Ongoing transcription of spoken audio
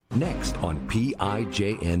Next on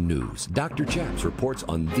PIJN News, Dr. Chaps reports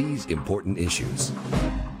on these important issues.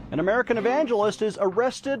 An American evangelist is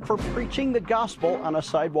arrested for preaching the gospel on a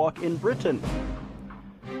sidewalk in Britain.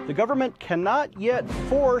 The government cannot yet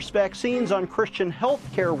force vaccines on Christian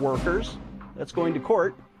healthcare workers. That's going to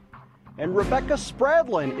court. And Rebecca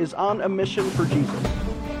Spradlin is on a mission for Jesus.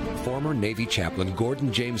 Former Navy chaplain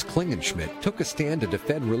Gordon James Klingenschmitt took a stand to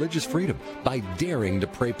defend religious freedom by daring to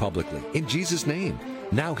pray publicly in Jesus' name.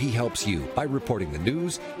 Now he helps you by reporting the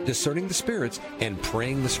news, discerning the spirits, and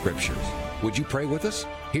praying the scriptures. Would you pray with us?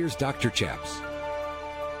 Here's Dr. Chaps.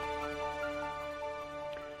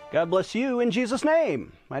 God bless you in Jesus'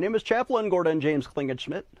 name. My name is Chaplain Gordon James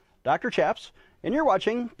Klingenschmitt, Dr. Chaps, and you're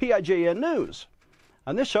watching PIJN News.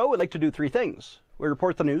 On this show, we'd like to do three things. We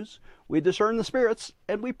report the news, we discern the spirits,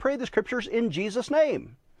 and we pray the scriptures in Jesus'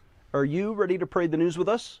 name. Are you ready to pray the news with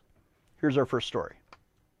us? Here's our first story.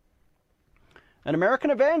 An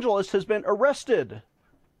American evangelist has been arrested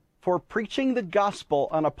for preaching the gospel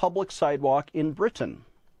on a public sidewalk in Britain.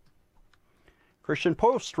 Christian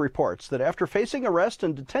Post reports that after facing arrest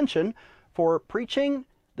and detention for preaching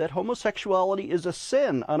that homosexuality is a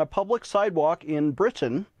sin on a public sidewalk in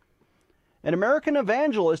Britain, an American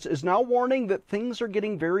evangelist is now warning that things are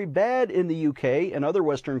getting very bad in the UK and other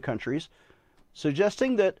Western countries,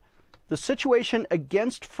 suggesting that the situation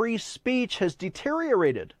against free speech has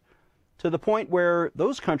deteriorated to the point where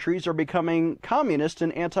those countries are becoming communist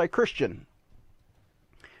and anti-Christian.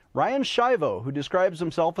 Ryan Shivo, who describes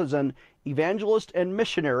himself as an evangelist and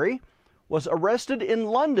missionary, was arrested in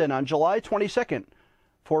London on July 22nd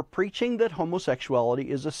for preaching that homosexuality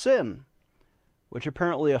is a sin, which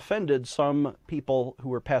apparently offended some people who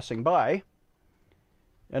were passing by.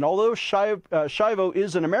 And although Shivo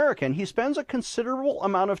is an American, he spends a considerable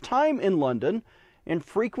amount of time in London and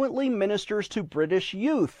frequently ministers to British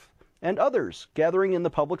youth and others gathering in the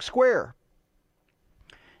public square.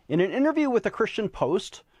 In an interview with the Christian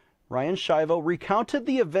Post, Ryan Shivo recounted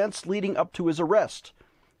the events leading up to his arrest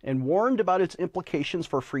and warned about its implications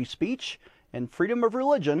for free speech and freedom of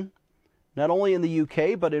religion, not only in the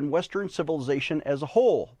UK, but in Western civilization as a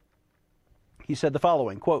whole. He said the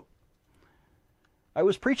following, quote, "I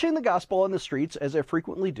was preaching the gospel on the streets, as I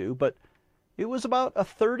frequently do, but it was about a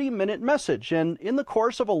 30-minute message, and in the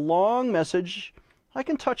course of a long message, I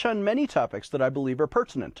can touch on many topics that I believe are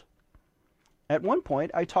pertinent. At one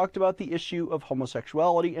point, I talked about the issue of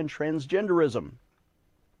homosexuality and transgenderism.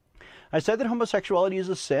 I said that homosexuality is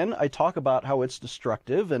a sin. I talk about how it's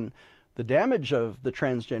destructive and the damage of the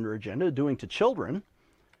transgender agenda doing to children.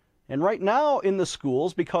 And right now in the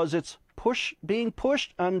schools, because it's being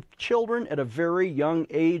pushed on children at a very young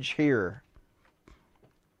age here."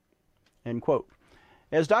 End quote.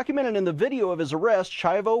 As documented in the video of his arrest,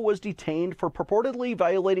 Shivo was detained for purportedly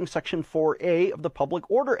violating Section 4A of the Public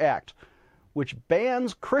Order Act, which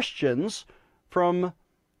bans Christians from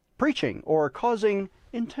preaching or causing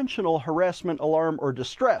intentional harassment, alarm, or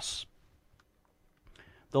distress.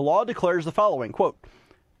 The law declares the following, quote,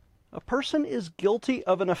 "A person is guilty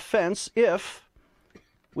of an offense if,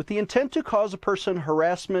 with the intent to cause a person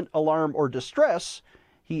harassment, alarm, or distress,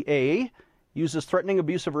 he A, uses threatening,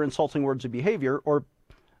 abusive, or insulting words or behavior, or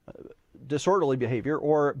disorderly behavior,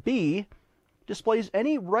 or B, displays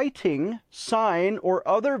any writing, sign, or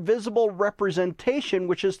other visible representation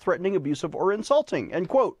which is threatening, abusive, or insulting," end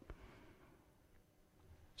quote.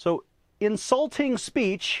 So insulting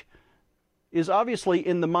speech is obviously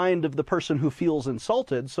in the mind of the person who feels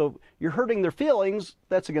insulted, so you're hurting their feelings,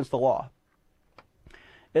 that's against the law.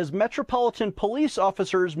 As Metropolitan Police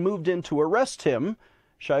officers moved in to arrest him,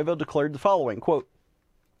 Shivo declared the following, quote,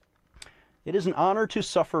 "It is an honor to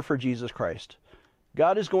suffer for Jesus Christ.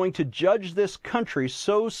 God is going to judge this country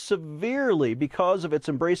so severely because of its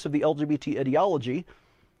embrace of the LGBT ideology.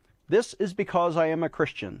 This is because I am a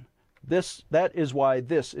Christian. That is why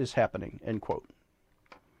this is happening," end quote.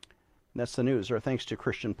 And that's the news. Our thanks to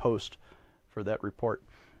Christian Post for that report.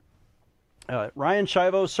 Ryan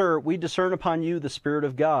Shivo, "Sir, we discern upon you the Spirit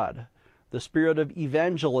of God, the spirit of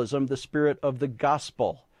evangelism, the spirit of the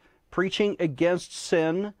gospel. Preaching against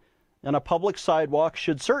sin on a public sidewalk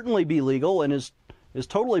should certainly be legal and is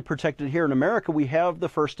totally protected here in America. We have the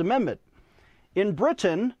First Amendment. In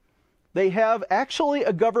Britain, they have actually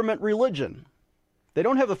a government religion. They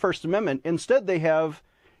don't have the First Amendment. Instead, they have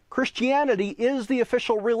Christianity is the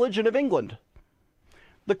official religion of England.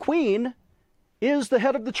 The Queen is the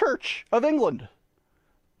head of the Church of England,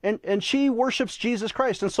 and she worships Jesus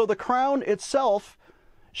Christ. And so the Crown itself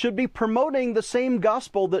should be promoting the same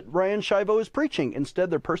gospel that Ryan Shivo is preaching. Instead,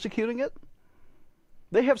 they're persecuting it.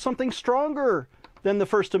 They have something stronger than the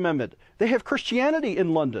First Amendment. They have Christianity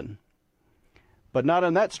in London. but not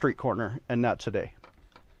on that street corner and not today.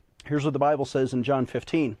 Here's what the Bible says in John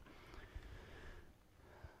 15.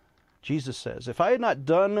 Jesus says, "If I had not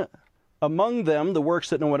done among them the works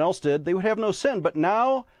that no one else did, they would have no sin. But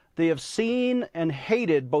now they have seen and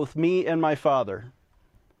hated both me and my Father."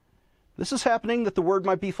 This is happening that the word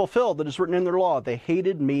might be fulfilled that is written in their law. They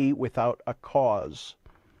hated me without a cause.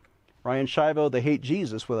 Ryan Shivo, they hate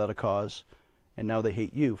Jesus without a cause, and now they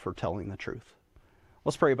hate you for telling the truth.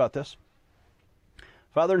 Let's pray about this.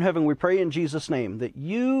 Father in heaven, we pray in Jesus' name that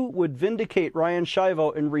you would vindicate Ryan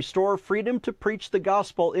Shivo and restore freedom to preach the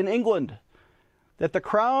gospel in England, that the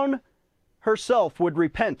Crown herself would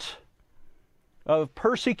repent of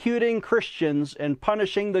persecuting Christians and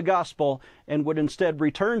punishing the gospel and would instead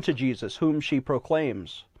return to Jesus, whom she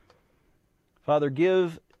proclaims. Father,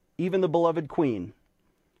 give even the beloved Queen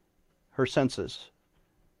her senses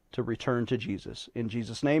to return to Jesus. In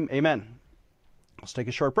Jesus' name, amen. Let's take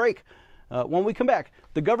a short break. When we come back,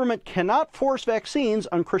 the government cannot force vaccines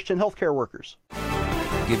on Christian healthcare workers.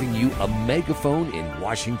 Giving you a megaphone in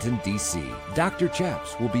Washington, D.C. Dr.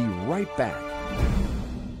 Chaps will be right back.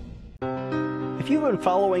 If you've been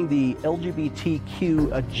following the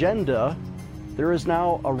LGBTQ agenda, there is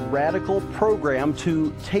now a radical program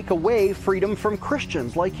to take away freedom from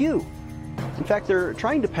Christians like you. In fact, they're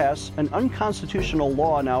trying to pass an unconstitutional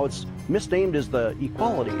law now. It's misnamed as the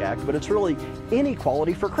Equality Act, but it's really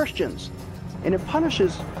inequality for Christians. And it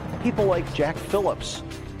punishes people like Jack Phillips,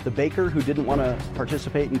 the baker who didn't want to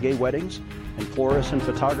participate in gay weddings, and florists and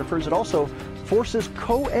photographers. It also forces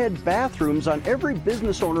co-ed bathrooms on every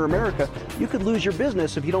business owner in America. You could lose your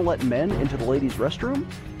business if you don't let men into the ladies' restroom.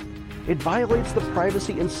 It violates the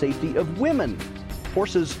privacy and safety of women,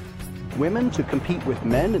 forces women to compete with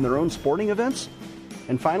men in their own sporting events.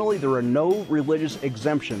 And finally, there are no religious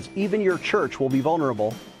exemptions. Even your church will be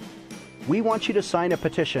vulnerable. We want you to sign a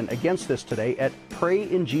petition against this today at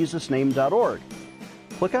PrayInJesusName.org.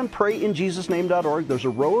 Click on PrayInJesusName.org. There's a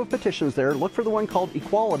row of petitions there. Look for the one called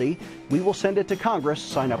Equality. We will send it to Congress.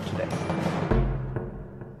 Sign up today.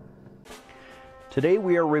 Today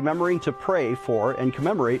we are remembering to pray for and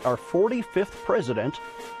commemorate our 45th president,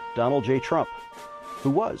 Donald J. Trump, who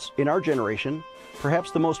was, in our generation,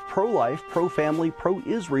 perhaps the most pro-life, pro-family,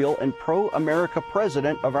 pro-Israel, and pro-America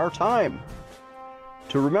president of our time.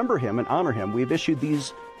 To remember him and honor him, we've issued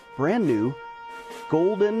these brand new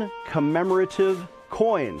golden commemorative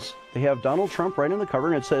coins. They have Donald Trump right on the cover,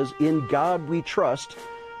 and it says, "In God We Trust,"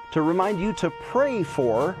 to remind you to pray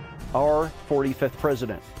for our 45th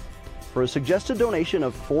president. For a suggested donation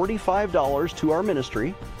of $45 to our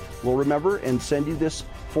ministry, we'll remember and send you this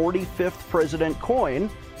 45th president coin.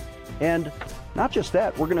 And not just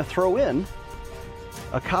that, we're going to throw in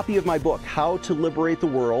a copy of my book, How to Liberate the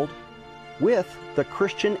World, with the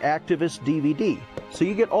Christian Activist DVD. So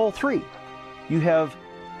you get all three. You have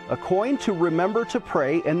a coin to remember to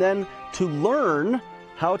pray, and then to learn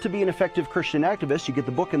how to be an effective Christian activist. You get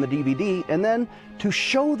the book and the DVD, and then to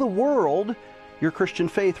show the world your Christian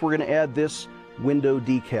faith, we're going to add this window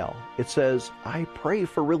decal. It says, "I pray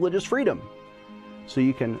for religious freedom." So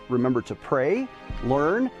you can remember to pray,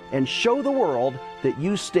 learn, and show the world that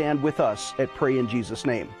you stand with us at Pray in Jesus'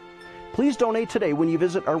 Name. Please donate today when you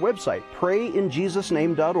visit our website,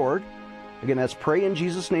 PrayInJesusName.org. Again, that's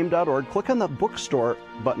PrayInJesusName.org. Click on the bookstore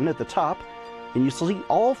button at the top, and you see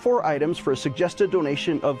all four items for a suggested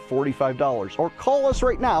donation of $45. Or call us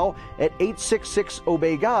right now at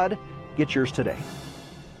 866-OBEY-GOD. Get yours today.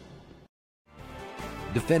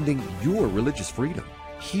 Defending your religious freedom.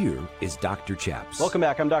 Here is Dr. Chaps. Welcome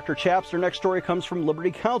back. I'm Dr. Chaps. Our next story comes from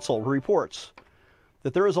Liberty Counsel, who reports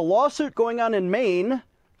that there is a lawsuit going on in Maine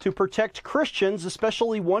to protect Christians,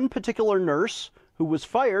 especially one particular nurse who was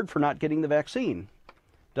fired for not getting the vaccine.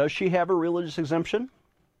 Does she have a religious exemption?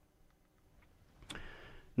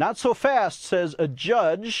 Not so fast, says a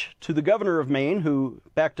judge to the governor of Maine, who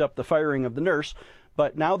backed up the firing of the nurse.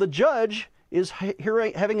 But now the judge is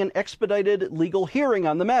having an expedited legal hearing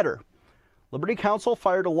on the matter. Liberty Counsel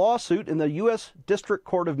filed a lawsuit in the U.S. District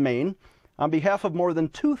Court of Maine on behalf of more than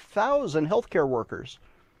 2,000 healthcare workers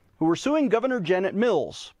who were suing Governor Janet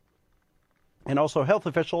Mills and also health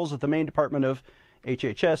officials at the Maine Department of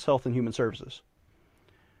HHS, Health and Human Services.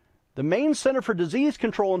 The Maine Center for Disease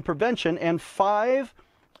Control and Prevention and 5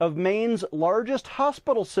 of Maine's largest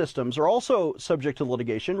hospital systems are also subject to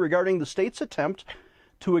litigation regarding the state's attempt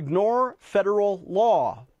to ignore federal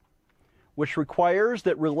law, which requires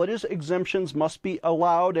that religious exemptions must be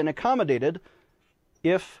allowed and accommodated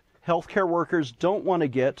if healthcare workers don't want to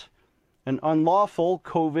get an unlawful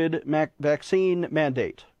COVID vaccine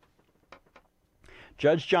mandate.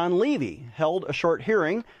 Judge John Levy held a short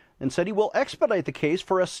hearing and said he will expedite the case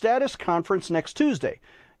for a status conference next Tuesday,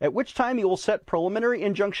 at which time he will set preliminary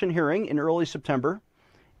injunction hearing in early September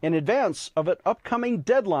in advance of an upcoming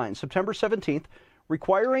deadline, September 17th,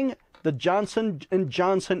 requiring the Johnson &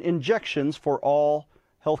 Johnson injections for all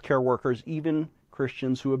healthcare workers, even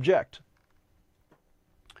Christians who object.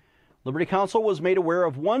 Liberty Counsel was made aware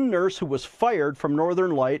of one nurse who was fired from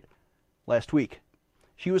Northern Light last week.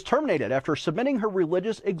 She was terminated after submitting her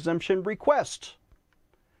religious exemption request.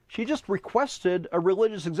 She just requested a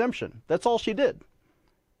religious exemption. That's all she did.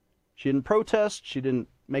 She didn't protest. She didn't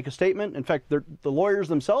make a statement. In fact, the lawyers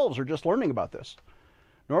themselves are just learning about this.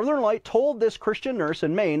 Northern Light told this Christian nurse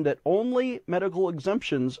in Maine that only medical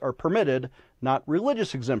exemptions are permitted, not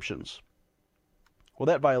religious exemptions. Well,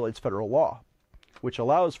 that violates federal law, which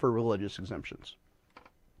allows for religious exemptions.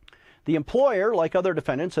 The employer, like other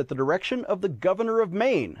defendants, at the direction of the governor of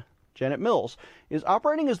Maine, Janet Mills, is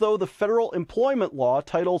operating as though the federal employment law,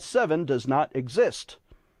 Title VII, does not exist.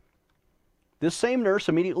 This same nurse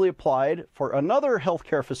immediately applied for another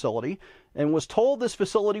healthcare facility and was told this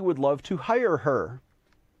facility would love to hire her.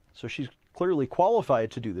 So she's clearly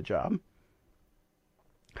qualified to do the job.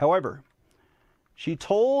 However, she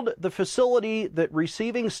told the facility that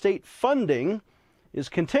receiving state funding is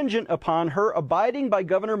contingent upon her abiding by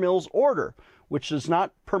Governor Mills' order, which does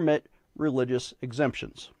not permit religious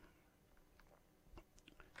exemptions.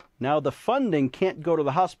 Now, the funding can't go to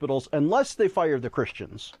the hospitals unless they fire the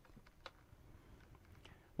Christians.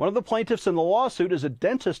 One of the plaintiffs in the lawsuit is a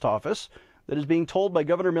dentist office that is being told by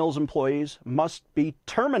Governor Mills' employees must be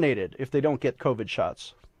terminated if they don't get COVID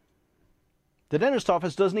shots. The dentist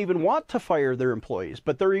office doesn't even want to fire their employees,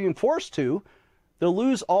 but they're being forced to. They'll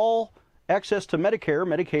lose all access to Medicare,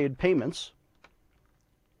 Medicaid payments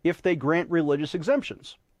if they grant religious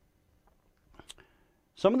exemptions.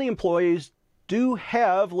 Some of the employees do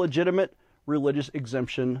have legitimate religious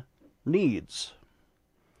exemption needs.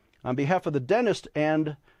 On behalf of the dentist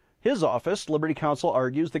and his office, Liberty Counsel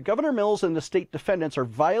argues that Governor Mills and the state defendants are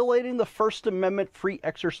violating the First Amendment free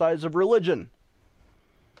exercise of religion.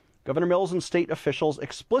 Governor Mills and state officials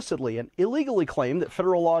explicitly and illegally claim that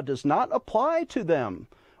federal law does not apply to them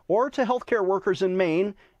or to healthcare workers in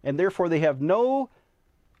Maine, and therefore they have no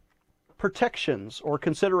protections or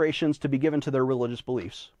considerations to be given to their religious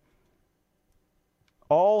beliefs.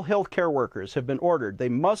 All healthcare workers have been ordered. They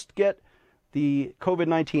must get the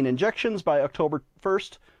COVID-19 injections by October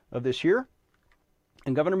 1st of this year.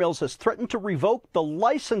 And Governor Mills has threatened to revoke the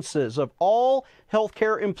licenses of all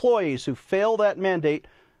healthcare employees who fail that mandate,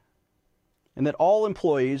 and that all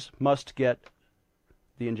employees must get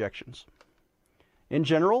the injections. In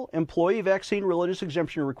general, employee vaccine religious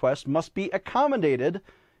exemption requests must be accommodated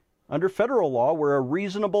under federal law where a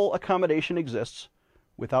reasonable accommodation exists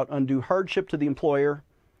without undue hardship to the employer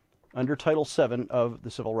under Title VII of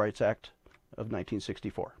the Civil Rights Act of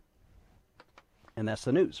 1964. And that's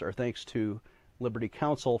the news. Our thanks to Liberty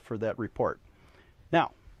Counsel for that report.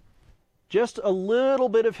 Now, just a little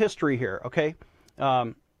bit of history here, okay?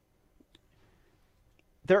 There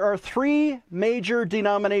are three major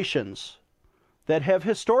denominations that have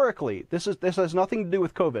historically, this has nothing to do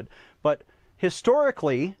with COVID, but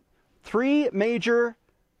historically, three major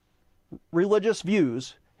religious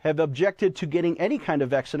views have objected to getting any kind of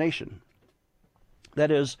vaccination.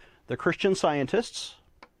 That is, the Christian Scientists,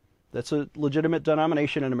 that's a legitimate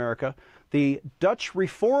denomination in America. The Dutch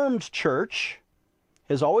Reformed Church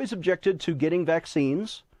has always objected to getting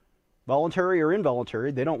vaccines, voluntary or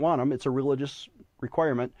involuntary. They don't want them. It's a religious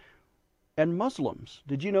requirement. And Muslims.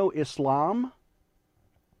 Did you know Islam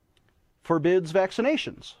forbids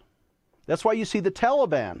vaccinations? That's why you see the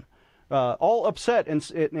Taliban all upset,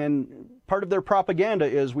 and part of their propaganda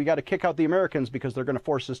is we got to kick out the Americans because they're going to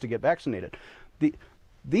force us to get vaccinated.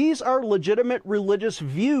 These are legitimate religious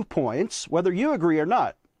viewpoints, whether you agree or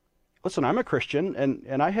not. Listen, I'm a Christian,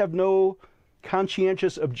 and I have no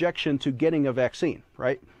conscientious objection to getting a vaccine,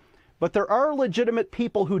 right? But there are legitimate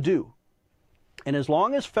people who do. And as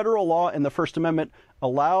long as federal law and the First Amendment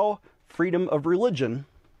allow freedom of religion,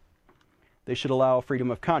 they should allow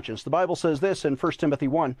freedom of conscience. The Bible says this in 1 Timothy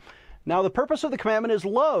 1, "Now the purpose of the commandment is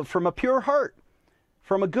love from a pure heart,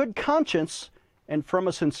 from a good conscience, and from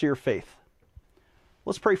a sincere faith."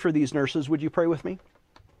 Let's pray for these nurses. Would you pray with me?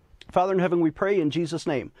 Father in heaven, we pray in Jesus'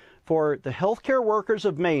 name for the healthcare workers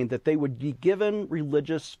of Maine that they would be given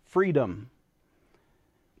religious freedom.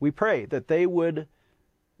 We pray that they would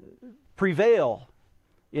prevail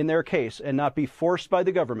in their case and not be forced by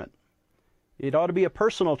the government. It ought to be a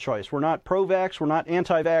personal choice. We're not pro-vax, we're not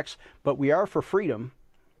anti-vax, but we are for freedom.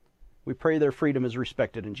 We pray their freedom is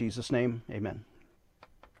respected in Jesus' name. Amen.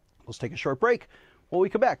 Let's take a short break. When we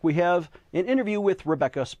come back, we have an interview with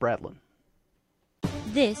Rebecca Spradlin.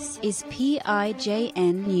 This is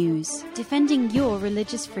PIJN News, defending your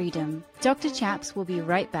religious freedom. Dr. Chaps will be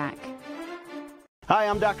right back. Hi,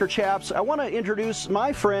 I'm Dr. Chaps. I want to introduce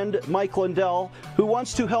my friend Mike Lindell, who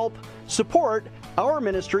wants to help support our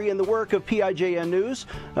ministry in the work of PIJN News.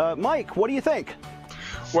 Mike, what do you think?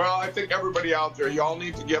 Well, I think everybody out there, y'all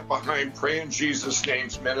need to get behind Pray in Jesus'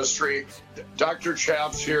 Name's ministry. Dr.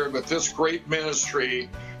 Chaps here with this great ministry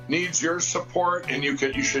needs your support, and you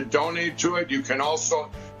should donate to it. You can also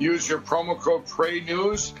use your promo code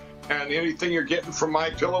PRAYNEWS, and anything you're getting from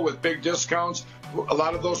MyPillow with big discounts, a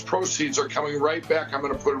lot of those proceeds are coming right back. I'm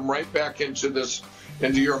going to put them right back into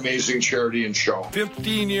your amazing charity and show.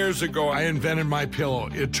 15 years ago, I invented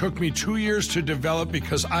MyPillow. It took me 2 years to develop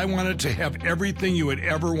because I wanted to have everything you would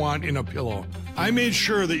ever want in a pillow. I made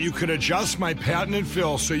sure that you could adjust my patented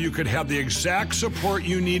fill so you could have the exact support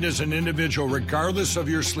you need as an individual, regardless of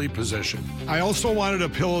your sleep position. I also wanted a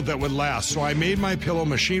pillow that would last, so I made MyPillow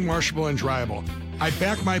machine washable and dryable. I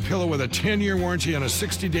back MyPillow with a 10-year warranty and a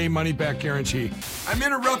 60-day money-back guarantee. I'm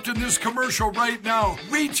interrupting this commercial right now.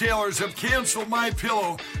 Retailers have canceled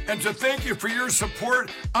MyPillow, and to thank you for your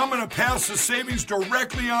support, I'm going to pass the savings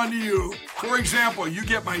directly on to you. For example, you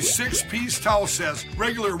get my 6-piece towel sets,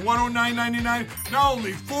 regular $109.99, now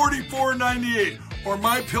only $44.98. Or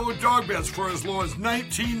MyPillow dog beds for as low as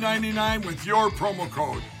 $19.99 with your promo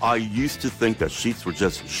code. I used to think that sheets were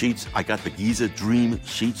just sheets. I got the Giza Dream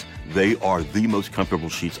sheets. They are the most comfortable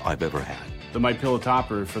sheets I've ever had. The MyPillow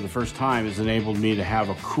topper, for the first time, has enabled me to have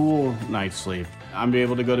a cool night's sleep. I'm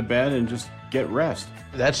able to go to bed and just get rest.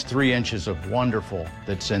 That's 3 inches of wonderful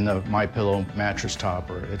that's in the MyPillow mattress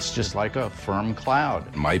topper. It's just like a firm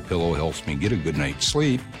cloud. MyPillow helps me get a good night's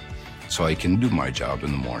sleep so I can do my job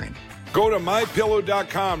in the morning. Go to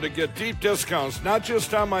MyPillow.com to get deep discounts, not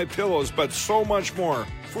just on my pillows, but so much more.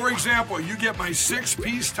 For example, you get my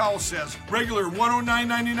 6-piece towel sets, regular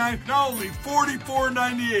 $109.99, now only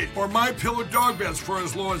 $44.98. Or MyPillow dog beds for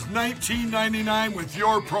as low as $19.99 with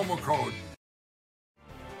your promo code.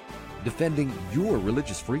 Defending your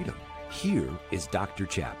religious freedom. Here is Dr.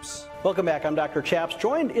 Chaps. Welcome back. I'm Dr. Chaps,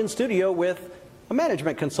 joined in studio with a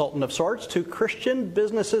management consultant of sorts to Christian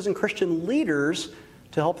businesses and Christian leaders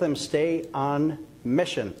to help them stay on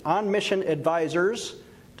mission.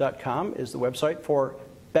 OnMissionAdvisors.com is the website for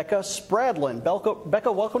Becca Spradlin.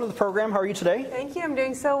 Becca, welcome to the program. How are you today? Thank you. I'm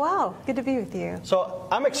doing so well. Good to be with you. So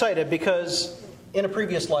I'm excited because in a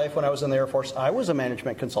previous life when I was in the Air Force, I was a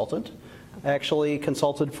management consultant. I actually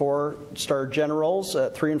consulted for star generals,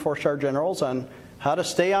 3- and 4-star generals, on how to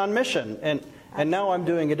stay on mission. And now I'm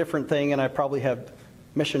doing a different thing, and I probably have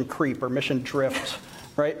mission creep or mission drift,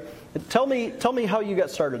 right? Tell me how you got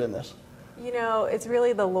started in this. You know, it's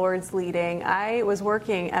really the Lord's leading. I was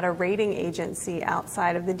working at a rating agency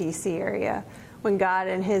outside of the D.C. area when God,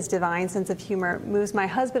 in His divine sense of humor, moves my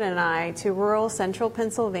husband and I to rural central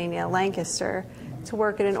Pennsylvania, Lancaster, to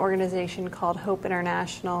work at an organization called Hope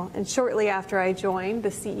International. And shortly after I joined, the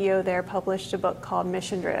CEO there published a book called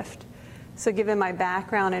Mission Drift. So given my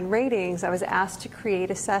background in ratings, I was asked to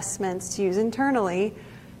create assessments to use internally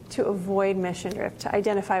to avoid mission drift, to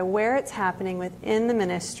identify where it's happening within the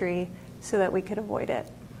ministry so that we could avoid it.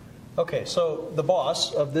 Okay, so the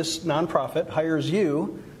boss of this nonprofit hires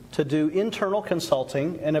you to do internal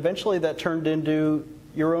consulting, and eventually that turned into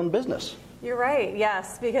your own business. You're right,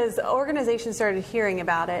 yes, because organizations started hearing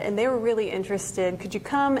about it, and they were really interested. Could you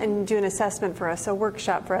come and do an assessment for us, a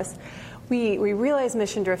workshop for us? We realize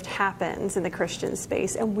mission drift happens in the Christian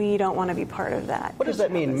space, and we don't want to be part of that. What does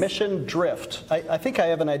that mean, mission drift? I think I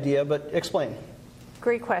have an idea, but explain.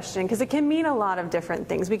 Great question, because it can mean a lot of different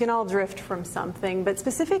things. We can all drift from something, but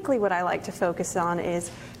specifically what I like to focus on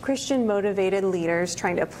is Christian-motivated leaders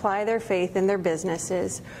trying to apply their faith in their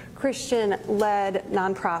businesses, Christian-led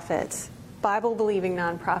nonprofits, Bible-believing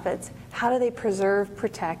nonprofits. How do they preserve,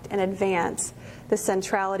 protect, and advance the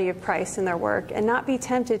centrality of Christ in their work and not be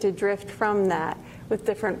tempted to drift from that with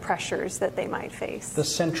different pressures that they might face? The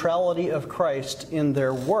centrality of Christ in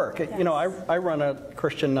their work. Yes. You know, I run a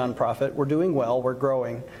Christian nonprofit. We're doing well. We're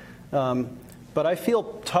growing. But I feel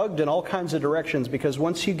tugged in all kinds of directions because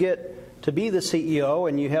once you get to be the CEO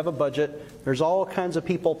and you have a budget, there's all kinds of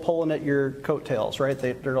people pulling at your coattails, right?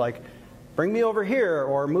 They're like, bring me over here,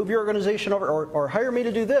 or move your organization over, or hire me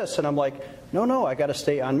to do this. And I'm like, no, I got to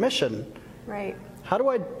stay on mission. Right. How do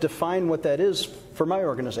I define what that is for my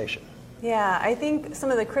organization? Yeah, I think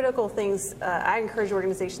some of the critical things I encourage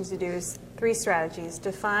organizations to do is 3 strategies: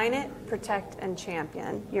 define it, protect, and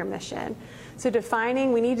champion your mission. So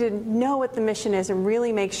defining, we need to know what the mission is and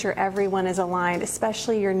really make sure everyone is aligned,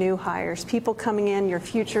 especially your new hires, people coming in, your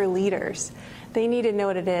future leaders. They need to know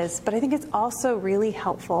what it is. But I think it's also really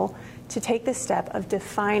helpful to take the step of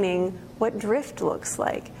defining what drift looks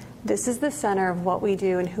like. This is the center of what we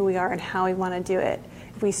do and who we are and how we want to do it.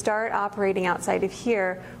 If we start operating outside of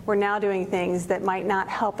here, we're now doing things that might not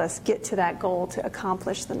help us get to that goal to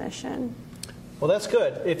accomplish the mission. Well, that's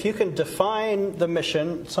good. If you can define the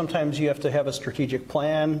mission, sometimes you have to have a strategic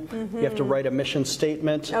plan. You have to write a mission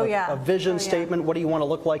statement, a vision statement. What do you want to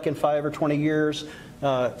look like in 5 or 20 years?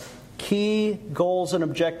 Key goals and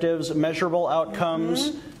objectives, measurable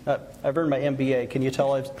outcomes. I've earned my MBA. Can you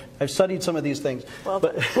tell I've studied some of these things? Well,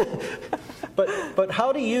 but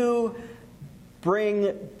how do you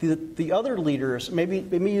bring the other leaders?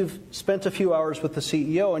 Maybe you've spent a few hours with the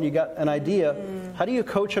CEO and you got an idea. How do you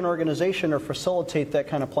coach an organization or facilitate that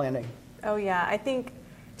kind of planning? Oh yeah, I think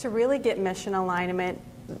to really get mission alignment,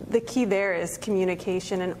 the key there is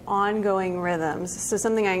communication and ongoing rhythms. So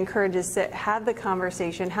something I encourage is to have the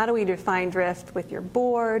conversation. How do we define drift with your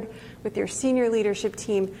board, with your senior leadership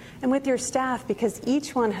team, and with your staff? Because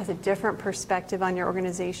each one has a different perspective on your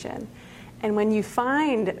organization. And when you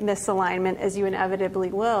find misalignment, as you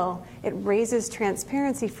inevitably will, it raises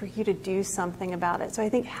transparency for you to do something about it. So I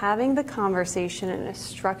think having the conversation in a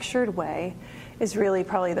structured way is really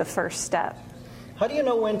probably the first step. How do you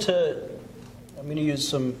know when to, I'm going to use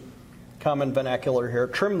some common vernacular here,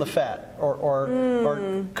 trim the fat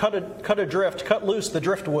or cut loose the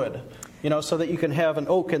driftwood, so that you can have an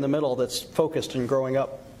oak in the middle that's focused and growing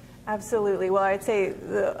up? Absolutely. Well, I'd say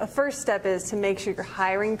the first step is to make sure your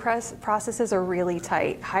hiring processes are really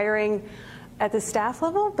tight. Hiring at the staff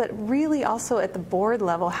level, but really also at the board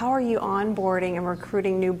level. How are you onboarding and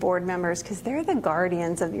recruiting new board members? Because they're the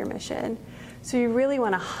guardians of your mission. So you really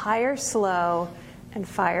want to hire slow and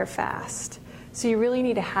fire fast. So you really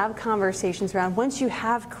need to have conversations around, once you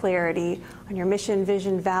have clarity on your mission,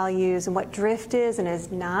 vision, values, and what drift is and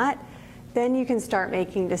is not, then you can start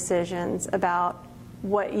making decisions about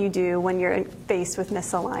what you do when you're faced with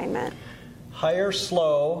misalignment. Hire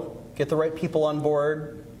slow, get the right people on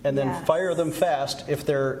board, and then fire them fast if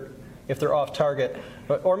they're off target.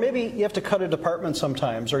 Or maybe you have to cut a department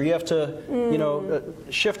sometimes, or you have to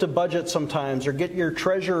shift a budget sometimes, or get your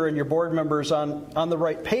treasurer and your board members on the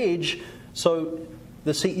right page so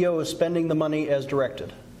the CEO is spending the money as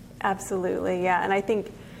directed. Absolutely, yeah. And I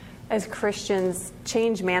think as Christians,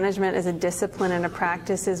 change management as a discipline and a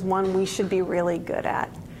practice is one we should be really good at,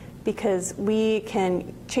 because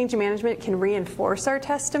change management can reinforce our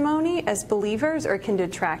testimony as believers or it can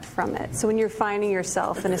detract from it. So when you're finding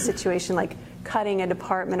yourself in a situation like cutting a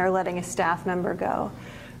department or letting a staff member go,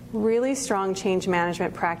 really strong change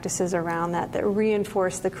management practices around that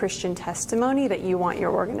reinforce the Christian testimony that you want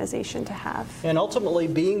your organization to have. And ultimately,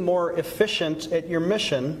 being more efficient at your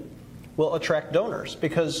mission will attract donors,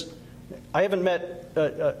 because I haven't met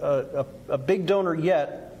a big donor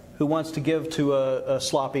yet who wants to give to a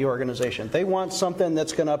sloppy organization. They want something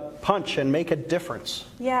that's going to punch and make a difference.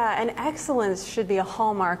 Yeah, and excellence should be a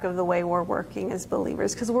hallmark of the way we're working as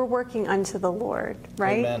believers, because we're working unto the Lord,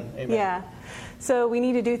 right? Amen. Amen. Yeah. So we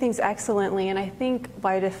need to do things excellently, and I think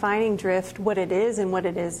by defining drift, what it is and what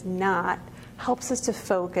it is not, helps us to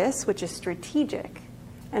focus, which is strategic,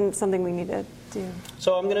 and something we need to do.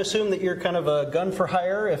 So I'm going to assume that you're kind of a gun for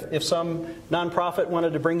hire. If some nonprofit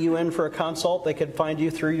wanted to bring you in for a consult, they could find you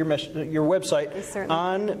through your website,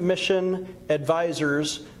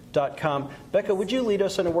 onmissionadvisors.com. Becca, would you lead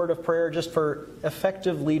us in a word of prayer just for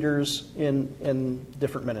effective leaders in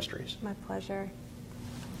different ministries? My pleasure.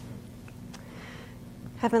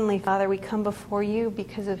 Heavenly Father, we come before you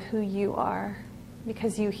because of who you are,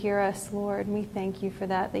 because you hear us, Lord, and we thank you for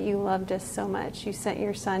that you loved us so much. You sent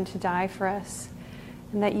your Son to die for us,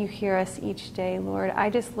 and that you hear us each day, Lord.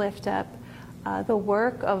 I just lift up the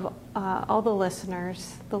work of all the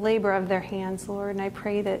listeners, the labor of their hands, Lord, and I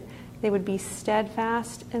pray that they would be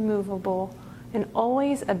steadfast, immovable, and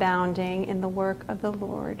always abounding in the work of the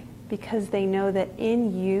Lord, because they know that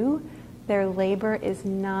in you their labor is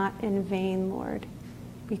not in vain, Lord.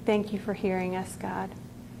 We thank you for hearing us, God.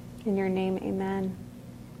 In your name, amen.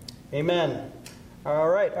 Amen. All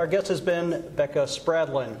right, our guest has been Becca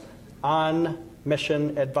Spradlin on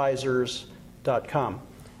missionadvisors.com.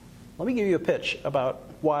 Let me give you a pitch about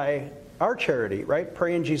why our charity, right,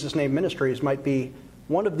 Pray in Jesus' Name Ministries, might be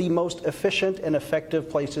one of the most efficient and effective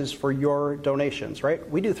places for your donations, right?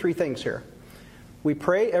 We do 3 things here. We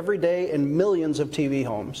pray every day in millions of TV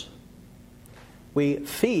homes. We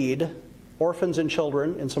feed orphans and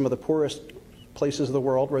children in some of the poorest places of the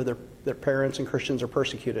world where their parents and Christians are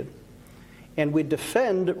persecuted. And we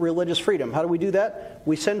defend religious freedom. How do we do that?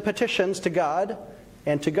 We send petitions to God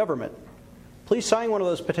and to government. Please sign one of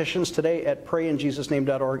those petitions today at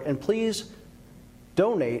prayinjesusname.org, and please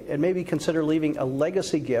donate and maybe consider leaving a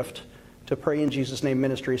legacy gift to Pray in Jesus Name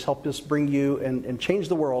Ministries. Help us bring you and change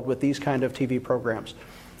the world with these kind of TV programs.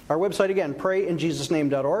 Our website again,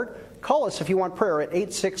 prayinjesusname.org. Call us if you want prayer at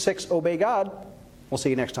 866-OBEY-GOD. We'll see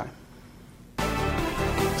you next time.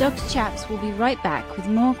 Dr. Chaps will be right back with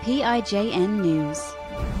more PIJN news.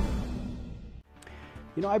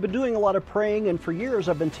 You know, I've been doing a lot of praying, and for years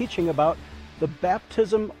I've been teaching about the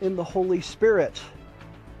baptism in the Holy Spirit.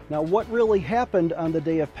 Now, what really happened on the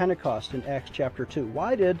day of Pentecost in Acts chapter 2?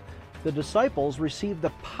 Why did the disciples receive the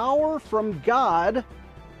power from God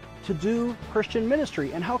to do Christian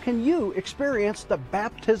ministry? And how can you experience the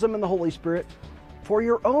baptism in the Holy Spirit for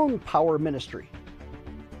your own power ministry?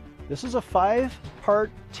 This is a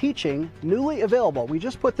 5-part teaching, newly available. We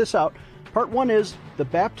just put this out. Part 1 is the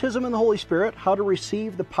baptism in the Holy Spirit, how to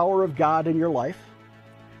receive the power of God in your life.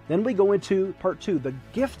 Then we go into Part 2, the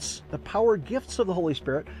gifts, the power gifts of the Holy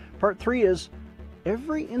Spirit. Part 3 is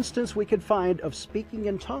every instance we could find of speaking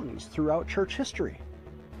in tongues throughout church history.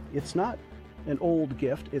 It's not an old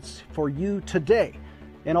gift, it's for you today.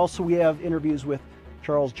 And also we have interviews with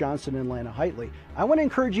Charles Johnson and Lana Heitley. I want to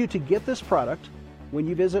encourage you to get this product when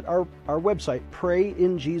you visit our website,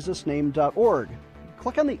 prayinjesusname.org.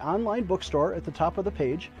 Click on the online bookstore at the top of the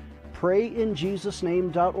page,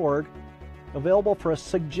 prayinjesusname.org, available for a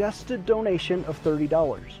suggested donation of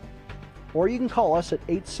 $30. Or you can call us at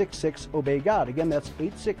 866-OBEY-GOD. Again, that's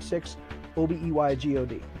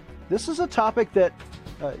 866-OBEY-GOD. This is a topic that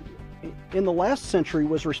in the last century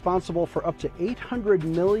was responsible for up to 800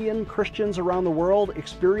 million Christians around the world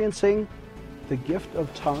experiencing the gift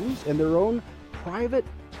of tongues and their own private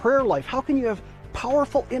prayer life. How can you have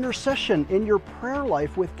powerful intercession in your prayer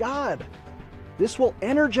life with God? This will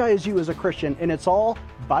energize you as a Christian, and it's all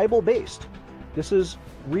Bible-based. This is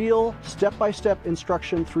real step-by-step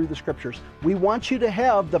instruction through the Scriptures. We want you to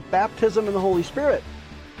have the baptism in the Holy Spirit.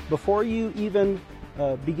 Before you even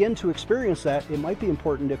begin to experience that, it might be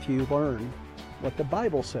important if you learn what the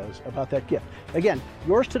Bible says about that gift. Again,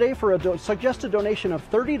 yours today for a suggested donation of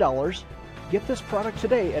 $30. Get this product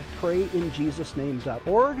today at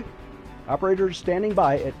prayinjesusname.org. Operators standing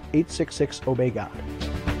by at 866-OBEY-GOD.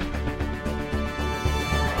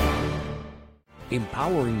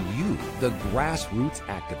 Empowering you, the grassroots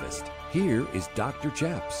activist. Here is Dr.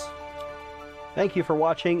 Chaps. Thank you for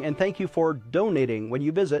watching, and thank you for donating when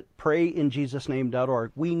you visit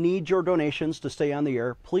prayinjesusname.org. We need your donations to stay on the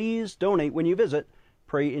air. Please donate when you visit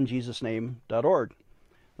prayinjesusname.org.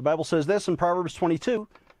 The Bible says this in Proverbs 22,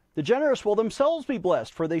 "The generous will themselves be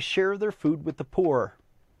blessed, for they share their food with the poor."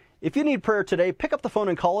 If you need prayer today, pick up the phone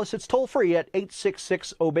and call us. It's toll-free at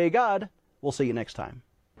 866-OBEY-GOD. We'll see you next time.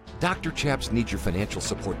 Dr. Chaps needs your financial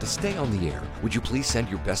support to stay on the air. Would you please send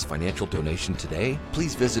your best financial donation today?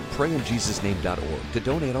 Please visit prayinjesusname.org to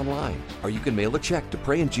donate online. Or you can mail a check to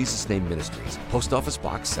Pray in Jesus Name Ministries, Post Office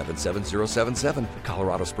Box 77077,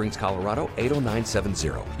 Colorado Springs, Colorado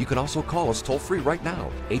 80970. You can also call us toll-free right now,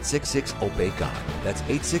 866-OBEY-GOD. That's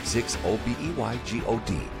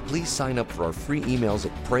 866-OBEY-GOD. Please sign up for our free emails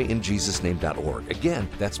at prayinjesusname.org. Again,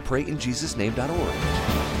 that's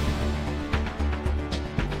prayinjesusname.org.